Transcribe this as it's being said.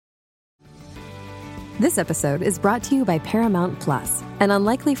This episode is brought to you by Paramount Plus. An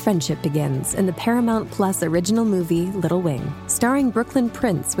unlikely friendship begins in the Paramount Plus original movie Little Wing, starring Brooklyn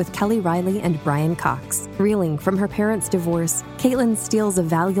Prince with Kelly Riley and Brian Cox. Reeling from her parents' divorce, Caitlin steals a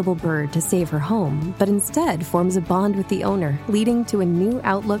valuable bird to save her home, but instead forms a bond with the owner, leading to a new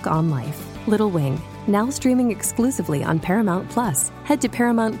outlook on life. Little Wing, now streaming exclusively on Paramount Plus. Head to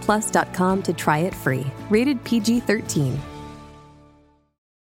ParamountPlus.com to try it free. Rated PG-13.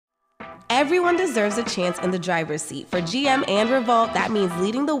 Everyone deserves a chance in the driver's seat. For GM and Revolt, that means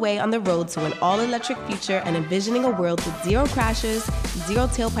leading the way on the road to an all-electric future and envisioning a world with zero crashes, zero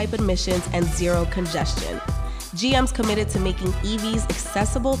tailpipe emissions, and zero congestion. GM's committed to making EVs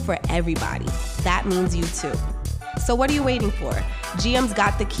accessible for everybody. That means you too. So what are you waiting for? GM's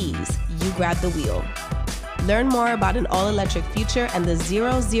got the keys. You grab the wheel. Learn more about an all-electric future and the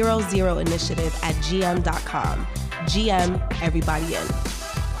 000 initiative at gm.com. GM, everybody in.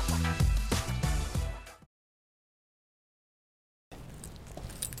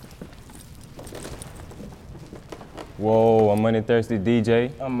 Whoa, I'm Money Thirsty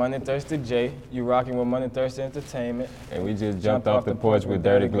DJ. I'm Money Thirsty J. You rocking with Money Thirsty Entertainment. And we just jumped off the porch with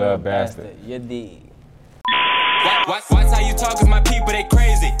Dirty Glove Bastard. You dig. Watch how you talk, cause my people, they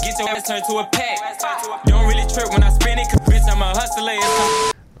crazy. Get your ass turned to a pack. Don't really trip when I spin it, cause bitch, I'm a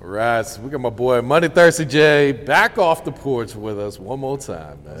hustler. All right, so we got my boy Money Thirsty J back off the porch with us one more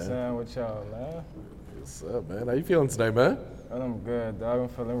time, man. What's up with y'all, man? What's up, man? How you feeling today, man? I'm good, dog. I'm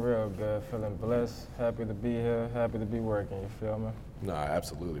feeling real good, feeling blessed, happy to be here, happy to be working, you feel me? No,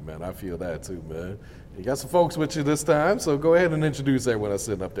 absolutely, man. I feel that too, man. You got some folks with you this time, so go ahead and introduce everyone that's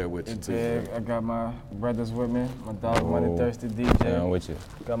sitting up there with you, too. Man. I got my brothers with me, my dog Money Thirsty DJ. Yeah, I'm with you.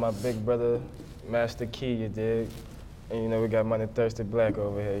 Got my big brother, Master Key, you dig? And you know, we got Money Thirsty Black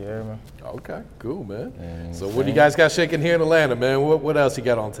over here, you hear me? Okay, cool, man. So what do you guys got shaking here in Atlanta, man? What else you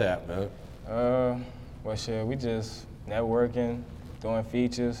got on tap, man? Well, shit, we just networking, doing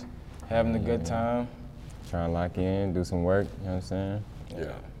features, having a good time. Trying to lock in, do some work, you know what I'm saying?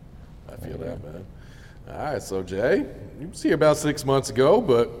 Yeah, I feel that, man. All right, so Jay, you was here about 6 months ago,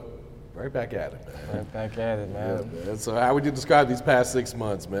 but right back at it, man. Right back at it, man. Yeah, man. So how would you describe these past 6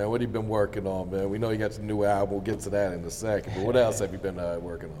 months, man? What have you been working on, man? We know you got your new album. We'll get to that in a second, but what else have you been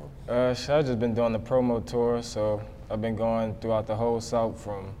working on? I've just been doing the promo tour, so I've been going throughout the whole South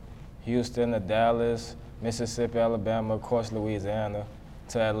from Houston to Dallas, Mississippi, Alabama, of course, Louisiana,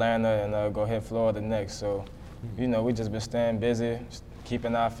 to Atlanta, and go hit Florida next. So, you know, we just been staying busy,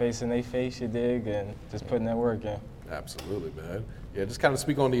 keeping our face in their face, you dig, and just putting that work in. Absolutely, man. Yeah, just kind of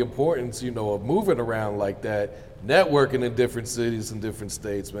speak on the importance, you know, of moving around like that, networking in different cities and different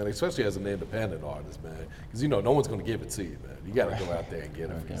states, man, especially as an independent artist, man. Because, you know, no one's going to give it to you, man. You got to go out there and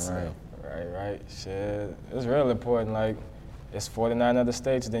get it for yourself. Right. Shit. It's real important, like, it's 49 other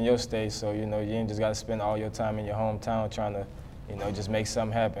states than your state, so, you know, you ain't just got to spend all your time in your hometown trying to, you know, just make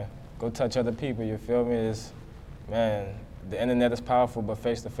something happen. Go touch other people, you feel me? Man, the internet is powerful, but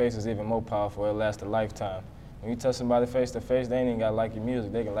face-to-face is even more powerful. It lasts a lifetime. When you touch somebody face-to-face, they ain't even got to like your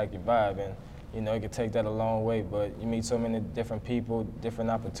music. They can like your vibe, and, you know, it can take that a long way, but you meet so many different people, different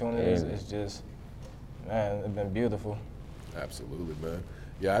opportunities. It's just, man, it's been beautiful. Absolutely, man.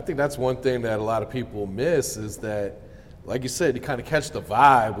 Yeah, I think that's one thing that a lot of people miss is that, like you said, you kind of catch the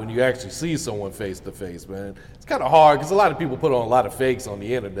vibe when you actually see someone face to face, man. It's kind of hard because a lot of people put on a lot of fakes on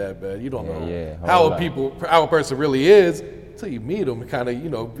the internet, man. You don't know how a person really is until you meet them and kind of,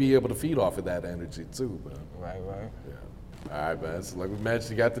 you know, be able to feed off of that energy too, man. Right. Yeah. All right, man. So like we mentioned,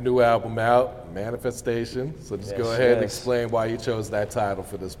 you got the new album out, Manifestation. So just go ahead and explain why you chose that title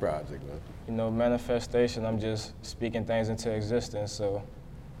for this project, man. You know, Manifestation, I'm just speaking things into existence, so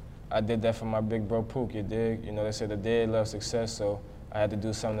I did that for my big bro Pook, you dig? You know, they say the dead love success, so I had to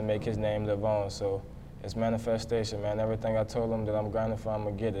do something to make his name live on. So it's manifestation, man. Everything I told him that I'm grinding for, I'm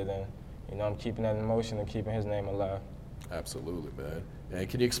gonna get it. And, you know, I'm keeping that in motion and keeping his name alive. Absolutely, man. And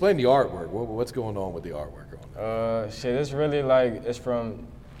can you explain the artwork? What's going on with the artwork on that? Shit, it's really like,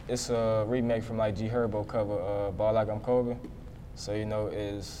 it's a remake from like G Herbo cover, Ball Like I'm Kobe. So, you know,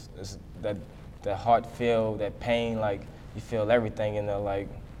 it's that heart feel, that pain, like you feel everything in there, like,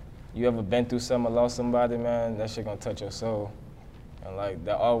 you ever been through something or lost somebody, man, that shit gonna touch your soul. And like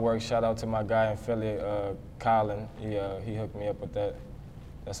the artwork, shout out to my guy in Philly, Colin. He hooked me up with that.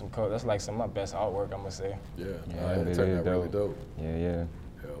 That's like some of my best artwork, I'm gonna say. Yeah, it turned out really dope. Yeah.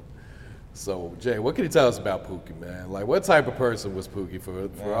 So Jay, what can you tell us about Pookie, man? Like, what type of person was Pookie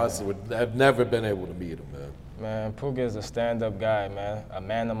for us who have never been able to meet him, man? Man, Pookie is a stand-up guy, man. A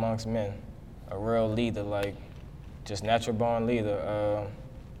man amongst men, a real leader, like just natural born leader.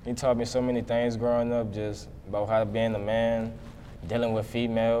 He taught me so many things growing up, just about how to being a man, dealing with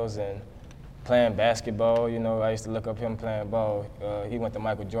females, and playing basketball. You know, I used to look up him playing ball. He went to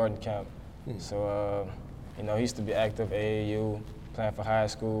Michael Jordan camp. So, you know, he used to be active AAU, playing for high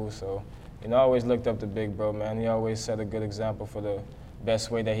school. So, you know, I always looked up to Big Bro, man. He always set a good example for the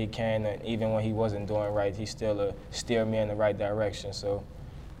best way that he can. And even when he wasn't doing right, he still steered me in the right direction. So,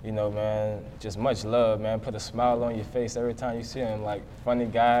 you know, man, just much love, man. Put a smile on your face every time you see him. Like, funny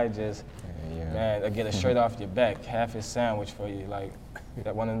guy, just, man, get a shirt off your back, half his sandwich for you. Like,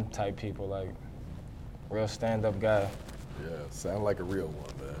 that one of them type people, like, real stand-up guy. Yeah, sound like a real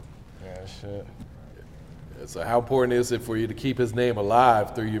one, man. Yeah, shit. Yeah, so how important is it for you to keep his name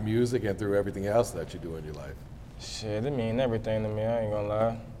alive through your music and through everything else that you do in your life? Shit, it mean everything to me, I ain't gonna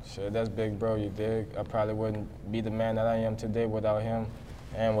lie. Shit, that's Big Bro, you dig? I probably wouldn't be the man that I am today without him.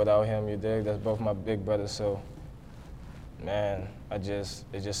 And without him, you dig? That's both my big brothers, so, man, it's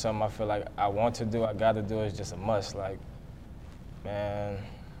just something I feel like I want to do, I gotta do, it's just a must. Like, man,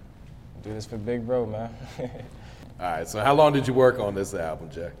 do this for Big Bro, man. All right, so how long did you work on this album,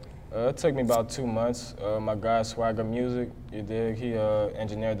 Jack? It took me about 2 months. My guy, Swagger Music, you dig? He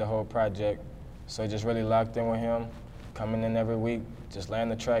engineered the whole project. So just really locked in with him, coming in every week, just laying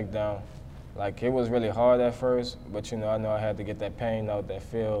the track down. Like, it was really hard at first, but you know, I know I had to get that pain out, that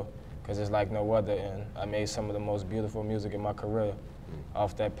feel, because it's like no other, and I made some of the most beautiful music in my career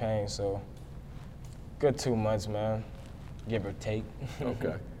off that pain, so good 2 months, man, give or take.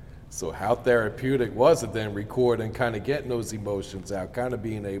 Okay. So how therapeutic was it then recording, kind of getting those emotions out, kind of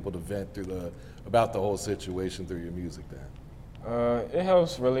being able to vent about the whole situation through your music then? It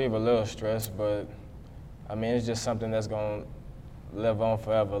helps relieve a little stress, but I mean, it's just something that's gonna live on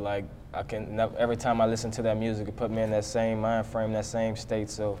forever. Like, I can never, every time I listen to that music, it put me in that same mind frame, that same state.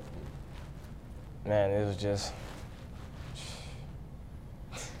 So, man, it was just.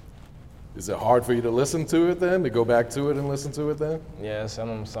 Is it hard for you to listen to it then, to go back to it and listen to it then? Yeah, some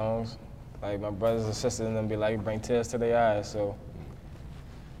of them songs, like my brothers and sisters and them be like, bring tears to their eyes. So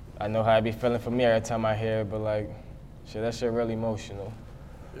I know how I be feeling for me every time I hear it, but like, shit, that shit really emotional.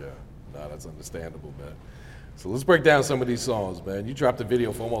 Yeah, no, that's understandable, man. So let's break down some of these songs, man. You dropped a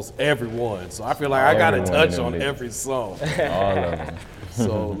video for almost every one, so I feel like I got to touch on every song. All of them.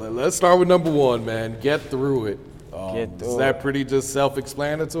 So let's start with number one, man. Get Through It. Is that pretty just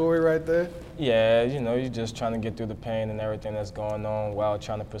self-explanatory right there? Yeah, you know, you're just trying to get through the pain and everything that's going on while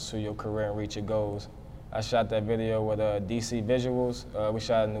trying to pursue your career and reach your goals. I shot that video with DC Visuals. We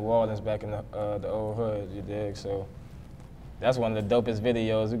shot in New Orleans back in the old hood, you dig? So that's one of the dopest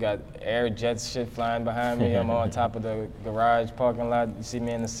videos. We got air jets shit flying behind me. I'm on top of the garage parking lot. You see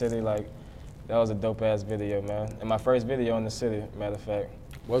me in the city, like, that was a dope-ass video, man. And my first video in the city, matter of fact.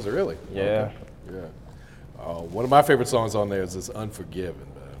 Was it really? Yeah. Okay. Yeah. One of my favorite songs on there is this Unforgiven,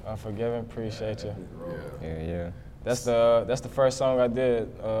 man. Unforgiven, appreciate you. Yeah. That's the first song I did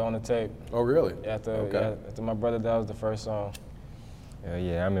on the tape. Oh, really? After my brother, that was the first song.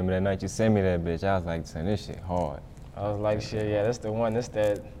 Yeah, I remember that night you sent me that bitch. I was like, son, this shit hard. I was like, shit, yeah, that's the one. It's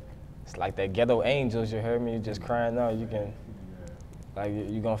like that Ghetto Angels, you heard me? You just crying out. You can, like,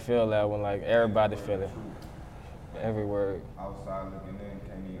 you gonna feel that when, like, everybody feel it. Every word. Outside looking in,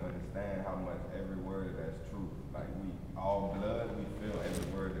 can't even understand how much every word of that's true. Like, we all blood, we feel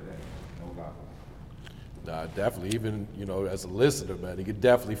every word of that. No lie. Nah, definitely. Even, you know, as a listener, man, you could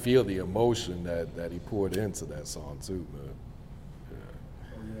definitely feel the emotion that he poured into that song too, man.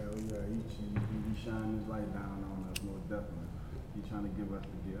 Oh yeah. He shining his light down on us, most definitely. He's trying to give us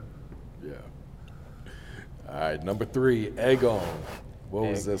the gift. Yeah. All right, number 3, Egg On. What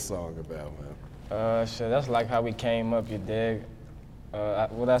was this song about, man? Shit, that's like how we came up, you dig?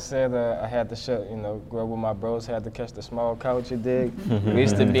 What I said, I had to shut, you know, grow up with my bros, had to catch the small couch, you dig? We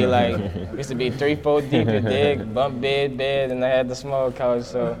used to be 3-4 deep, you dig? Bump bed, and I had the small couch,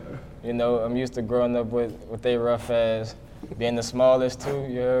 so, you know, I'm used to growing up with they rough ass. Being the smallest too,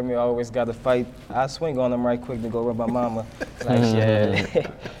 you heard me, always got to fight. I swing on them right quick to go with my mama. Like, shit,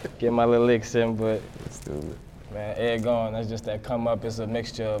 get my little licks in, but man, Egg On, that's just that come up. It's a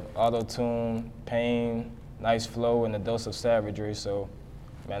mixture of auto-tune, pain, nice flow, and a dose of savagery. So,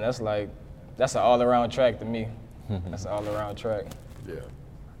 man, that's an all-around track to me. That's an all-around track. Yeah.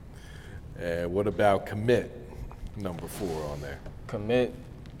 And what about Commit, number 4 on there? Commit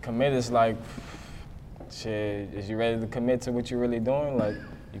is like, shit, is you ready to commit to what you're really doing? Like,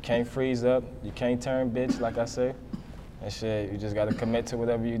 you can't freeze up, you can't turn bitch, like I say. And shit, you just gotta commit to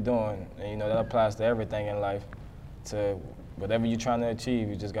whatever you're doing. And you know, that applies to everything in life. To whatever you're trying to achieve,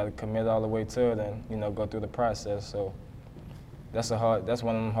 you just gotta commit all the way to it and, you know, go through the process. So that's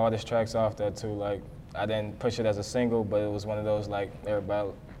one of the hardest tracks off there too. Like, I didn't push it as a single, but it was one of those, like, everybody,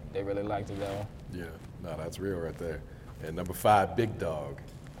 they really liked it though. Yeah, no, that's real right there. And number 5, Big Dog.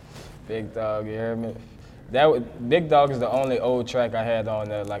 Big Dog, you heard me? Big Dog is the only old track I had on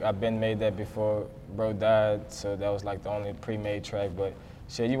there. Like, I've been made that before bro died, so that was like the only pre-made track. But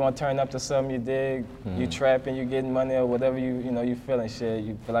shit, you want to turn up to something you dig, you trapping, you getting money or whatever you feeling shit,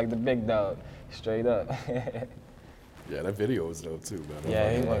 you feel like the Big Dog, straight up. Yeah, that video was dope too, man.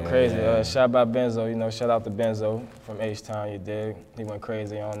 Yeah, he went crazy. Shout out Benzo, shout out to Benzo from H-Town, you dig? He went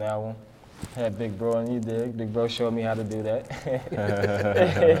crazy on that one. Had Big Bro and you dig. Big Bro showed me how to do that.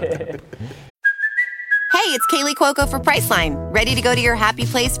 Hey, it's Kaylee Cuoco for Priceline. Ready to go to your happy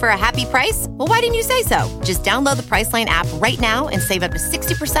place for a happy price? Well, why didn't you say so? Just download the Priceline app right now and save up to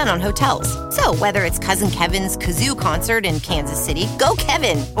 60% on hotels. So whether it's Cousin Kevin's Kazoo Concert in Kansas City, go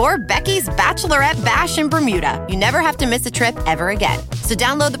Kevin, or Becky's Bachelorette Bash in Bermuda, you never have to miss a trip ever again. So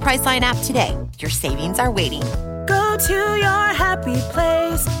download the Priceline app today. Your savings are waiting. Go to your happy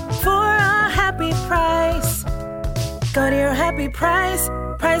place for a happy price. Go to your happy price,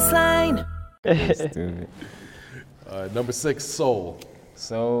 Priceline. Stupid. Number 6, Soul.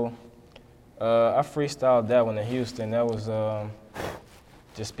 So, I freestyled that one in Houston. That was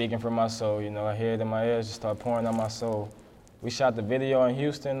just speaking from my soul, I hear it in my ears, just start pouring out my soul. We shot the video in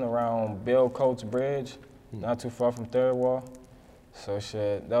Houston around Bill Coates Bridge, not too far from Third Wall. So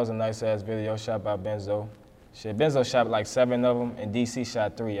shit, that was a nice ass video shot by Benzo. Shit, Benzo shot like 7 of them, and DC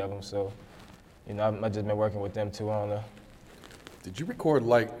shot 3 of them. So, I've just been working with them 2 on there. Did you record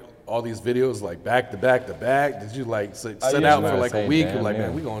like all these videos like back to back to back? Did you like set out for like a week and like,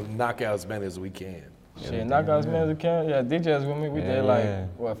 man, we gonna knock out as many as we can? Shit, knock out as many as we can. Yeah, DJs with me. We did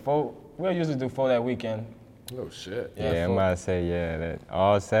like 4. We'll usually do 4 that weekend. Oh shit. Yeah, I'm about to say that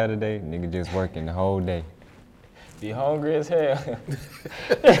all Saturday, nigga just working the whole day. Be hungry as hell.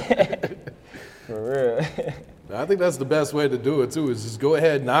 For real. I think that's the best way to do it too. Is just go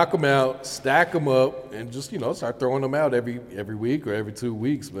ahead, knock them out, stack them up, and just start throwing them out every week or every 2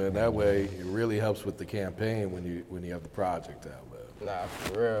 weeks, man. That way, it really helps with the campaign when you have the project out, man. Nah,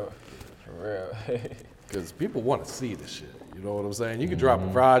 for real. Because people want to see the shit. You know what I'm saying? You can drop a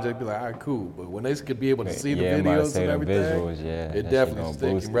project, be like, all right, cool, but when they could be able to see the videos and everything, visuals, it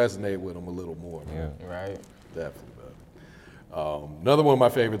definitely can resonate with them a little more, man. Yeah. Right. Definitely, man. Another one of my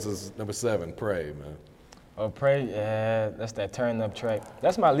favorites is number 7, Pray, man. Oh, Pray, yeah, that's that turn up track.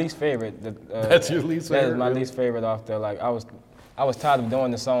 That's my least favorite. That's your least favorite? That is my least favorite off there. Like, I was tired of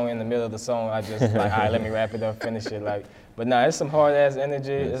doing the song in the middle of the song. I just like, all right, let me wrap it up, finish it. Like, but nah, it's some hard ass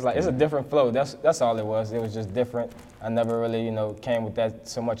energy. It's like, it's a different flow. That's all it was. It was just different. I never really, came with that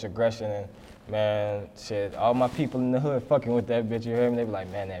so much aggression. And man, shit, all my people in the hood fucking with that bitch. You heard me? They be like,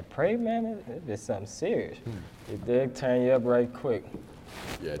 man, that Pray, man, it's something serious. It did turn you up right quick.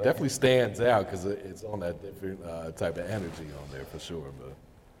 Yeah, it definitely stands out because it's on that different type of energy on there for sure. But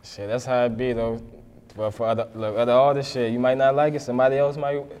shit, that's how it be though. But for other artists, shit, you might not like it. Somebody else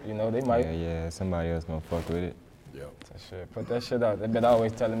might, they might. Yeah, somebody else gonna fuck with it. Yeah. So shit, put that shit out. They been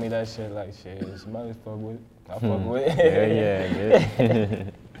always telling me that shit. Like shit, somebody fuck with it. I fuck with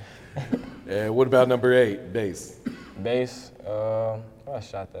it. Yeah. And what about number 8, Bass? Bass. Where I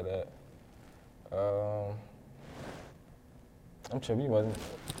shot that at? I'm tripping. You wasn't.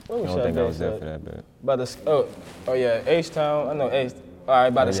 I don't think I was there for that, but. By the oh yeah, H-Town. I know H. All right,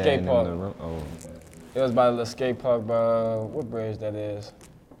 by the skate park. It was by the skate park, bro. What bridge that is?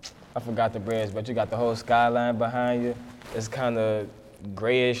 I forgot the bridge, but you got the whole skyline behind you. It's kind of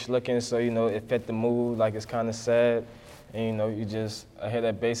grayish looking, so it fit the mood. Like it's kind of sad, and I hear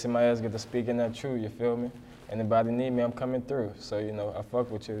that bass in my ears, get to speaking that true. You feel me? Anybody need me, I'm coming through. So I fuck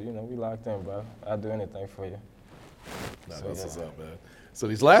with you. We locked in, bro. I'll do anything for you. That's what's up, man. So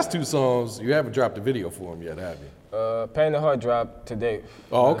these last 2 songs, you haven't dropped a video for them yet, have you? Pain and Heart dropped today.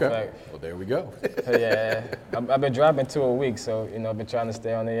 Oh, okay. Well, there we go. Yeah, I've been dropping 2 a week, so I've been trying to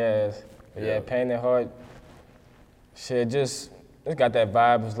stay on the ass. But yeah, Pain and Heart, shit, it's got that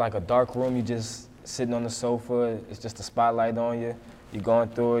vibe. It's like a dark room. You just sitting on the sofa. It's just a spotlight on you. You're going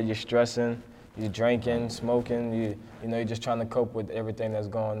through it. You're stressing. You're drinking, smoking. You're just trying to cope with everything that's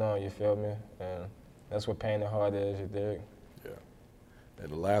going on. You feel me? And that's what Pain and Heart is. You dig? Yeah. And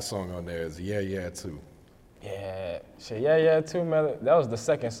the last song on there is Yeah, Yeah, Too. Yeah, shit, Yeah, Too, man. That was the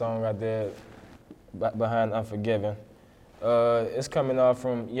second song I did behind Unforgiven. It's coming off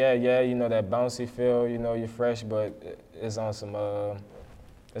from Yeah, that bouncy feel, you're fresh, but it's on some,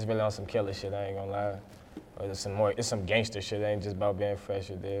 it's really on some killer shit, I ain't gonna lie. It's some gangster shit, it ain't just about being fresh,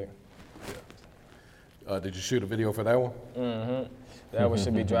 you dig? Yeah. Did you shoot a video for that one? Mm-hmm. That one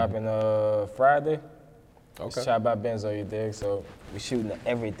should be dropping Friday. Okay. It's shot by Benzo, you dig? So we shooting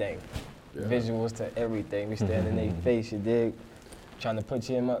everything. Yeah. Visuals to everything. We stand in their face, you dig? Trying to put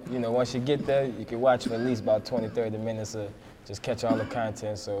you in, once you get there, you can watch for at least about 20, 30 minutes of just catch all the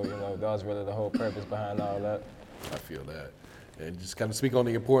content. So, you know, that was really the whole purpose behind all that. I feel that. And just kind of speak on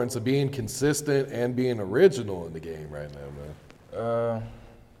the importance of being consistent and being original in the game right now, man.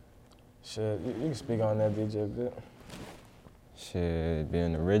 Shit, you can speak on that, DJ, a bit. Shit,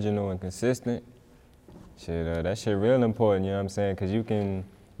 being original and consistent. Shit, that shit real important, you know what I'm saying? Because you can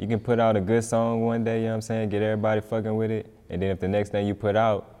put out a good song one day, you know what I'm saying, get everybody fucking with it. And then if the next thing you put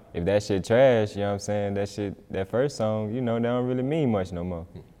out, if that shit trash, you know what I'm saying, that first song, you know, that don't really mean much no more.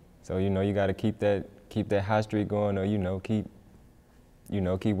 So, you know, you got to keep that hot streak going, or, you know, keep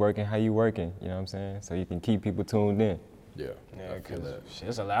working how you working, you know what I'm saying? So you can keep people tuned in. Yeah, because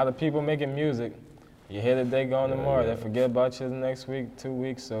there's a lot of people making music. You hear today, gone tomorrow. They forget about you the next week, 2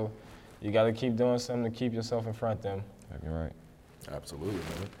 weeks. So you got to keep doing something to keep yourself in front of them. You're right. Absolutely,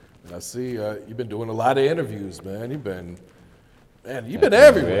 man. And I see you've been doing a lot of interviews, man. You've been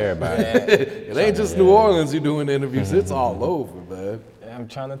everywhere. It ain't just New Orleans you're doing interviews. It's all over, man. Yeah, I'm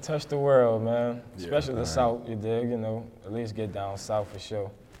trying to touch the world, man. Especially the South, you dig, you know. At least get down South for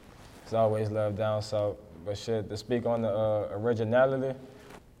sure. It's always love down South. But shit, to speak on the originality,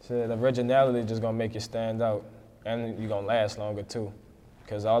 shit, the originality just gonna make you stand out. And you're gonna last longer too.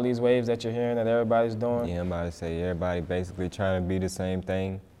 Because all these waves that you're hearing that everybody's doing. Yeah, I'm about to say everybody basically trying to be the same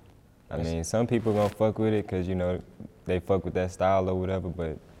thing. I mean, some people gonna fuck with it because, you know, they fuck with that style or whatever,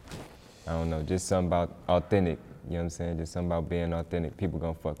 but I don't know, just something about authentic, you know what I'm saying? Just something about being authentic, people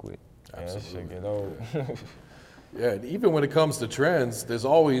gonna fuck with. Yeah, that shit get old. Yeah, and even when it comes to trends, there's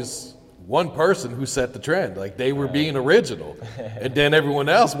always one person who set the trend. Like, they were being original, and then everyone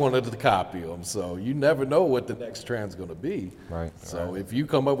else wanted to copy them. So you never know what the next trend's gonna be. Right. So if you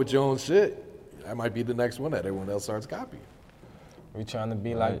come up with your own shit, that might be the next one that everyone else starts copying. We trying to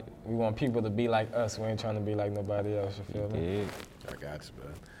be like, we want people to be like us. We ain't trying to be like nobody else, you feel me? Yeah. I got you,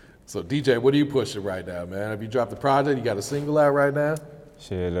 man. So DJ, what are you pushing right now, man? Have you dropped the project? You got a single out right now?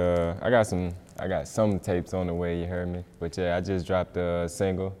 Shit, I got some tapes on the way, you heard me. But yeah, I just dropped a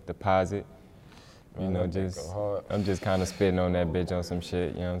single, Deposit. You know, I'm just kind of spitting on that bitch on some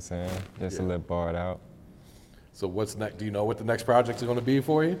shit, you know what I'm saying? Just a little barred out. So what's next? Do you know what the next projects are gonna be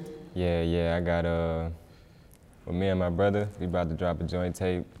for you? Yeah, I got, with me and my brother, we about to drop a joint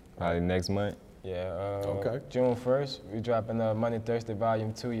tape probably next month. Yeah, June 1st, we dropping Money Thirsty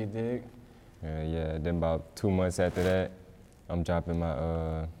Volume 2, you dig? Yeah, then about 2 months after that, I'm dropping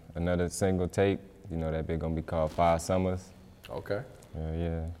my another single tape. You know, that bit gonna be called 5 Summers. Okay.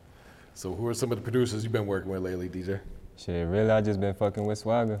 Yeah. So who are some of the producers you've been working with lately, DJ? Shit, really, I just been fucking with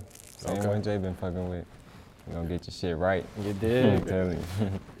Swagger. Same one Jay been fucking with. You gonna get your shit right. You did. I'm telling you.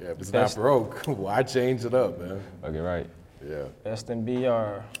 Yeah, if it's not broke, why change it up, man? Okay, right. Yeah. Best in BR.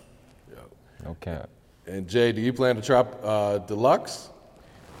 Yeah. No cap. And Jay, do you plan to drop Deluxe?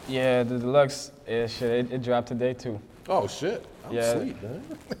 Yeah, the Deluxe, it dropped today too. Oh shit. I'm sweet,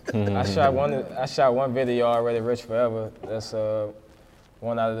 man. I shot one video already, Rich Forever. That's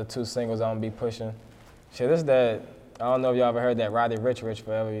one out of the 2 singles I'm gonna be pushing. Shit, this that, I don't know if y'all ever heard that Roddy Rich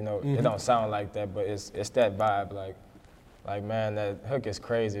Forever, you know, it don't sound like that, but it's that vibe, like man, that hook is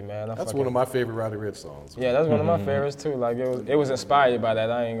crazy, man. That's one of my favorite Roddy Rich songs. Yeah, that's one of my favorites too. Like it was inspired by that,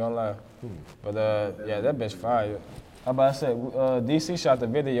 I ain't gonna lie. But yeah, that bitch fire. How about I said, DC shot the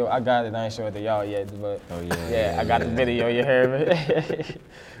video. I got it. I ain't showed it to y'all yet, but I got the video. You heard me?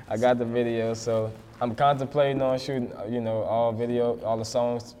 I got the video. So I'm contemplating on shooting, you know, all the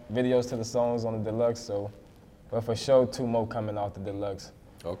songs, videos to the songs on the Deluxe. So, but for sure, 2 more coming off the Deluxe.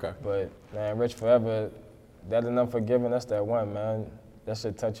 Okay. But man, Rich Forever, That and Unforgiven. That's that one, man. That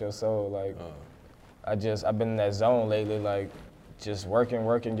shit touch your soul. Like, I've been in that zone lately. Like, just working,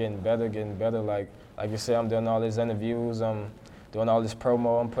 getting better. Like you said, I'm doing all these interviews, I'm doing all this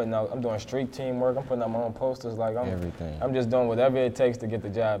promo, I'm doing street team work, I'm putting out my own posters, like I'm just doing whatever it takes to get the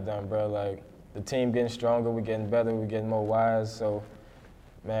job done, bro. Like the team getting stronger, we're getting better, we're getting more wise, so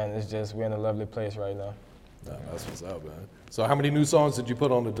man, we're in a lovely place right now. Nah, that's what's up, man. So how many new songs did you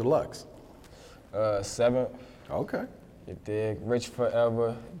put on the Deluxe? 7. Okay. You dig? Rich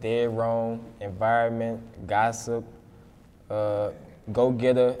Forever, Dead Wrong, Environment, Gossip, Go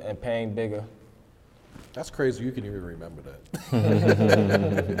Getter, and Pain Bigger. That's crazy. You can even remember that.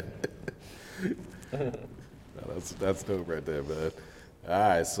 No, that's dope right there, man. All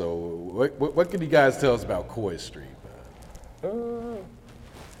right. So, what can you guys tell us about Coy Street, man?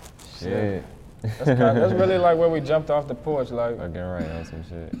 Shit. That's really like where we jumped off the porch, like. Fucking right on some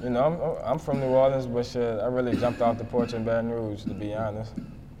shit. You know, I'm from New Orleans, but shit, I really jumped off the porch in Baton Rouge, to be honest.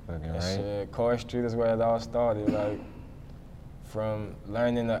 Fucking right. Shit, Coy Street is where it all started, like. From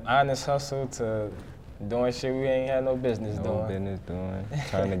learning the honest hustle to doing shit we ain't had no business doing.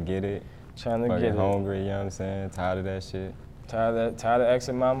 Trying to get it. Fucking hungry, you know what I'm saying? Tired of that shit. Tired of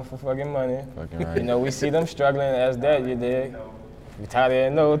asking mama for fucking money. Fucking right. You know, we see them struggling as that, you dig? We tired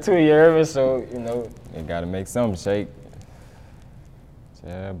of no too, you hear me? So, you know. You gotta make something shake.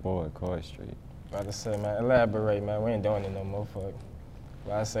 Yeah, boy, Court Street. About to say, man, elaborate, man. We ain't doing it no more, fuck.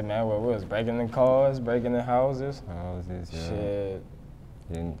 But I say, man, what we was breaking in cars, breaking in houses. Houses, yeah. Shit.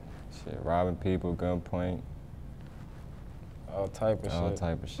 Getting, robbing people, gunpoint. All type of shit. All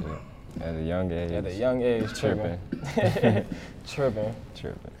type of shit. At a young age. At a young age, tripping. Tripping.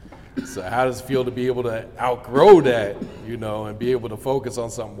 So how does it feel to be able to outgrow that, you know, and be able to focus on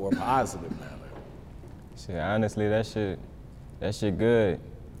something more positive now? Shit, honestly, that shit good.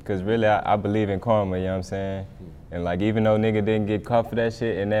 Cause really, I believe in karma, you know what I'm saying? And like, even though nigga didn't get caught for that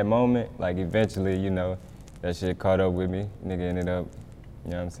shit in that moment, like eventually, you know, that shit caught up with me. Nigga ended up,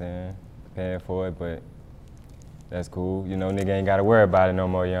 you know what I'm saying, paying for it, but that's cool. You know, nigga ain't gotta worry about it no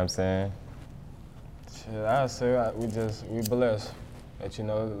more, you know what I'm saying? Shit, I say we blessed that, you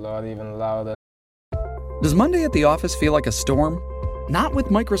know, the Lord even allowed us. Does Monday at the office feel like a storm? Not with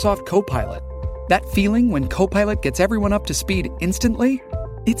Microsoft Copilot. That feeling when Copilot gets everyone up to speed instantly?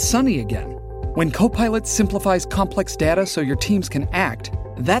 It's sunny again. When Copilot simplifies complex data so your teams can act,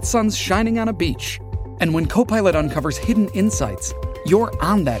 that sun's shining on a beach. And when Copilot uncovers hidden insights, you're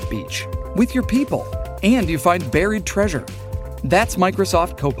on that beach with your people, and you find buried treasure. That's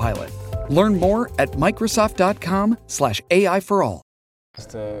Microsoft Copilot. Learn more at Microsoft.com/AI for all.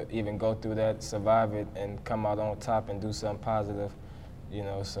 To even go through that, survive it, and come out on top and do something positive, you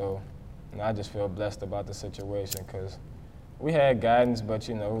know, so you know, I just feel blessed about the situation because we had guidance, but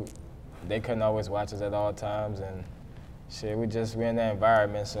you know, they couldn't always watch us at all times, and shit, we in that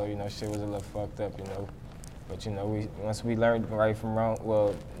environment, so you know, shit was a little fucked up, you know. But you know, once we learned right from wrong,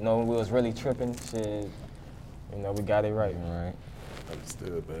 well, knowing we was really tripping, shit, you know, we got it right. Right.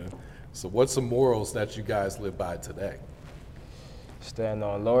 Understood, man. So what's some morals that you guys live by today? Stand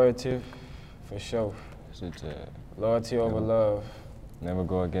on loyalty, for sure. Loyalty over love. Never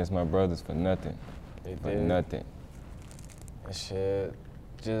go against my brothers for nothing. Nothing. And shit,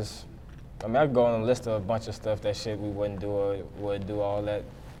 I mean, I could go on a list of a bunch of stuff that shit we wouldn't do or would do, all that.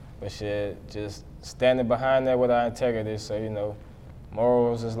 But shit, just standing behind that with our integrity. So, you know,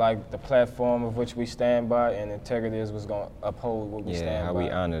 morals is like the platform of which we stand by, and integrity is what's gonna uphold what we stand by. Yeah, how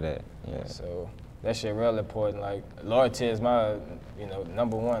we honor that. Yeah. So that shit real important. Like, loyalty is my, you know,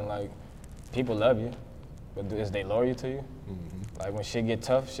 number one. Like, people love you, but is they loyal to you? Mm-hmm. Like, when shit get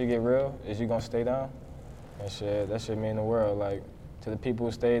tough, shit get real, is you gonna stay down? And shit, that shit mean the world. Like, to the people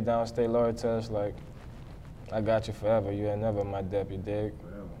who stay down, stay loyal to us, like, I got you forever. You ain't never my dep, you dig?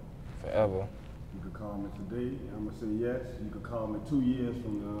 Forever. You could call me today, I'm gonna say yes. You could call me 2 years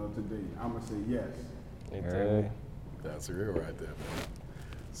from today, I'm gonna say yes. Exactly. That's real right there, man.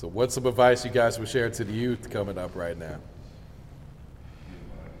 So what's some advice you guys would share to the youth coming up right now?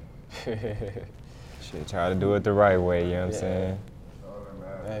 Shit, try to do it the right way, you know what I'm saying?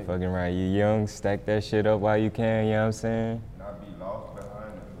 Fucking right, you young, stack that shit up while you can, you know what I'm saying? Not be lost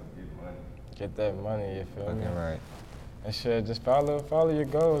behind it, but get money. Get that money, you feel me? Fucking right. And shit, just follow your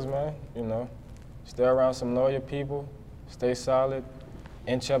goals, man, you know? Stay around some loyal people, stay solid,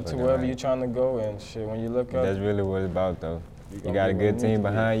 inch up to wherever you're trying to go, and shit, when you look up. That's really what it's about, though. You got a good team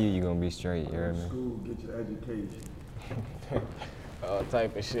behind you, you're gonna be straight, you heard me? School, get your education. All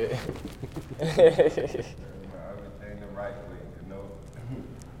type of shit. Everything the right way, you know?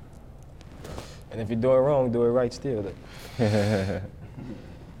 And if you do it wrong, do it right still. Yeah,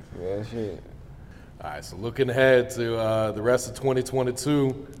 shit. All right, so looking ahead to the rest of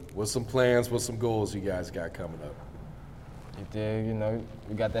 2022, what's some plans, what's some goals you guys got coming up? You dig, you know,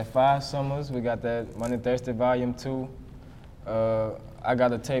 we got that 5 Summers, we got that Money Thirsty Volume 2. I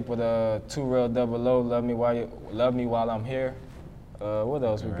got a tape with 2 Real Double O, Love Me While I'm Here. What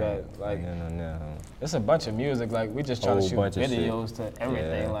else we got? Like, it's a bunch of music. Like, we just trying to shoot videos to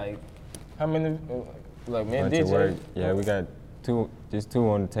everything. Yeah. Like, how many? Like, me and DJ. Yeah, we got just two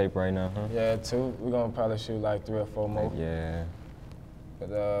on the tape right now, huh? Yeah, 2. We're gonna probably shoot like 3 or 4 more. Yeah.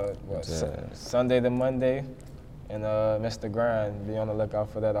 But Sunday to Monday, and Mr. Grind, be on the lookout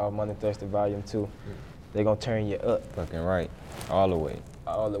for that. Our Money Thirsty Volume 2. They gonna turn you up. Fucking right. All the way.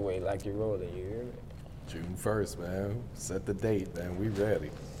 All the way, like you're rolling, you hear me? June 1st, man. Set the date, man. We ready.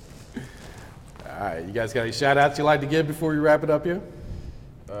 All right, you guys got any shout outs you'd like to give before we wrap it up here?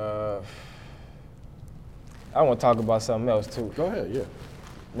 I want to talk about something else too. Go ahead, yeah.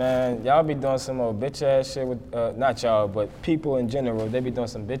 Man, y'all be doing some old bitch ass shit with, not y'all, but people in general, they be doing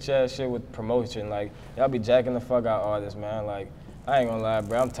some bitch ass shit with promotion. Like, y'all be jacking the fuck out artists, man. Like, I ain't gonna lie,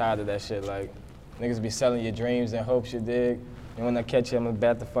 bro, I'm tired of that shit. Like, niggas be selling your dreams and hopes, you dig, and when I catch you, I'm gonna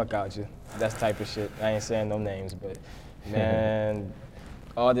bat the fuck out you. That's type of shit. I ain't saying no names, but Man,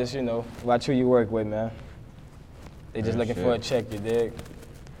 all this, you know, watch who you work with, man. They just Real looking shit. for a check, you dig?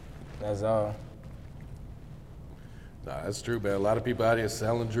 That's all. Nah, that's true, man. A lot of people out here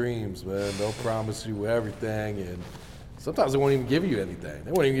selling dreams, man. They'll promise you everything, and sometimes they won't even give you anything.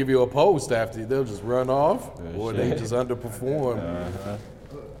 They won't even give you a post after. They'll just run off, or they just underperform.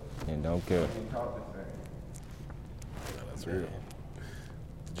 And don't care. Yeah, that's real.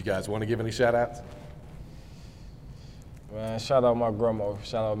 Did you guys want to give any shout-outs? Man, shout out my grandma.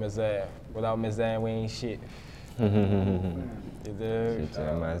 Shout out Miss Ann. Without Miss Ann, we ain't shit. You dig? Shit,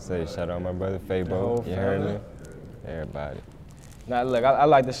 I might say, shout out my brother Fabo. You heard me? Everybody. Now, look, I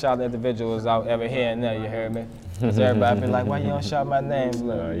like to shout individuals out every here and there, you heard me? Because everybody be like, why you don't shout my name?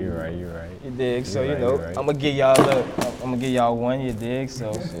 Look. No, you're right. You dig? So, You're you right, know, you're right. I'm going to give y'all one, you dig?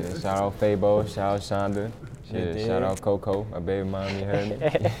 So, Shit, shout out Fabo, shout out Shonda. Shit, dig? shout out Coco, my baby mom, you heard me?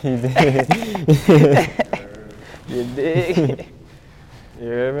 You dig? You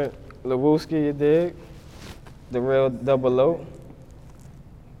hear me? Lewooski, you dig? The real 00.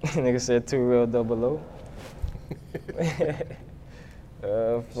 Nigga said 2 real 00.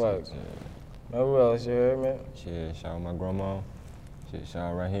 Fuck. Who else, you heard me? Shit, shout out my grandma. Shit,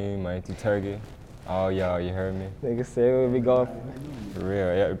 shout out Raheem, my auntie Turkey. All y'all, you heard me? Nigga said we'll be going. For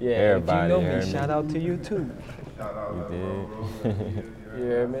real, Yeah, everybody, if you know heard me, me? shout out to you too. You did? You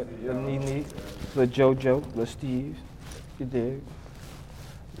hear me? Lil Nene, Lil JoJo, Lil Steve. You dig?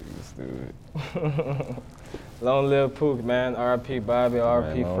 Stupid. Long live Pook, man. R.P. Bobby,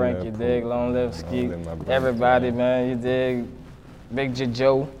 R.P. long Frank, live you Pook. dig? Long live Long Ski. live my brother, Everybody, man. man, you dig? Big J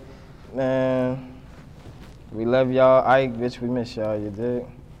Joe, man. We love y'all. Ike, bitch, we miss y'all, you dig?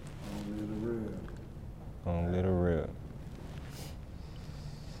 On Little Real.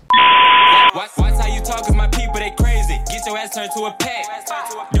 Watch how you talk, cause my people, they crazy. Get your ass turned to a pack.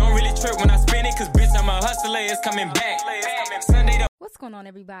 Don't really trip when I spin it, cause bitch, I'm a hustler, it's coming back. Sunday the What's going on,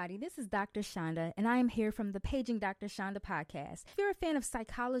 everybody? This is Dr. Shonda, and I am here from the Paging Dr. Shonda podcast. If you're a fan of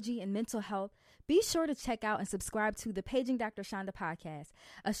psychology and mental health, be sure to check out and subscribe to the Paging Dr. Shonda podcast,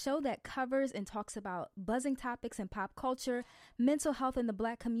 a show that covers and talks about buzzing topics in pop culture, mental health in the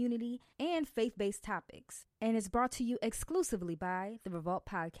Black community, and faith-based topics. And it's brought to you exclusively by the Revolt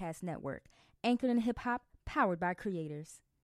Podcast Network, anchored in hip-hop, powered by creators.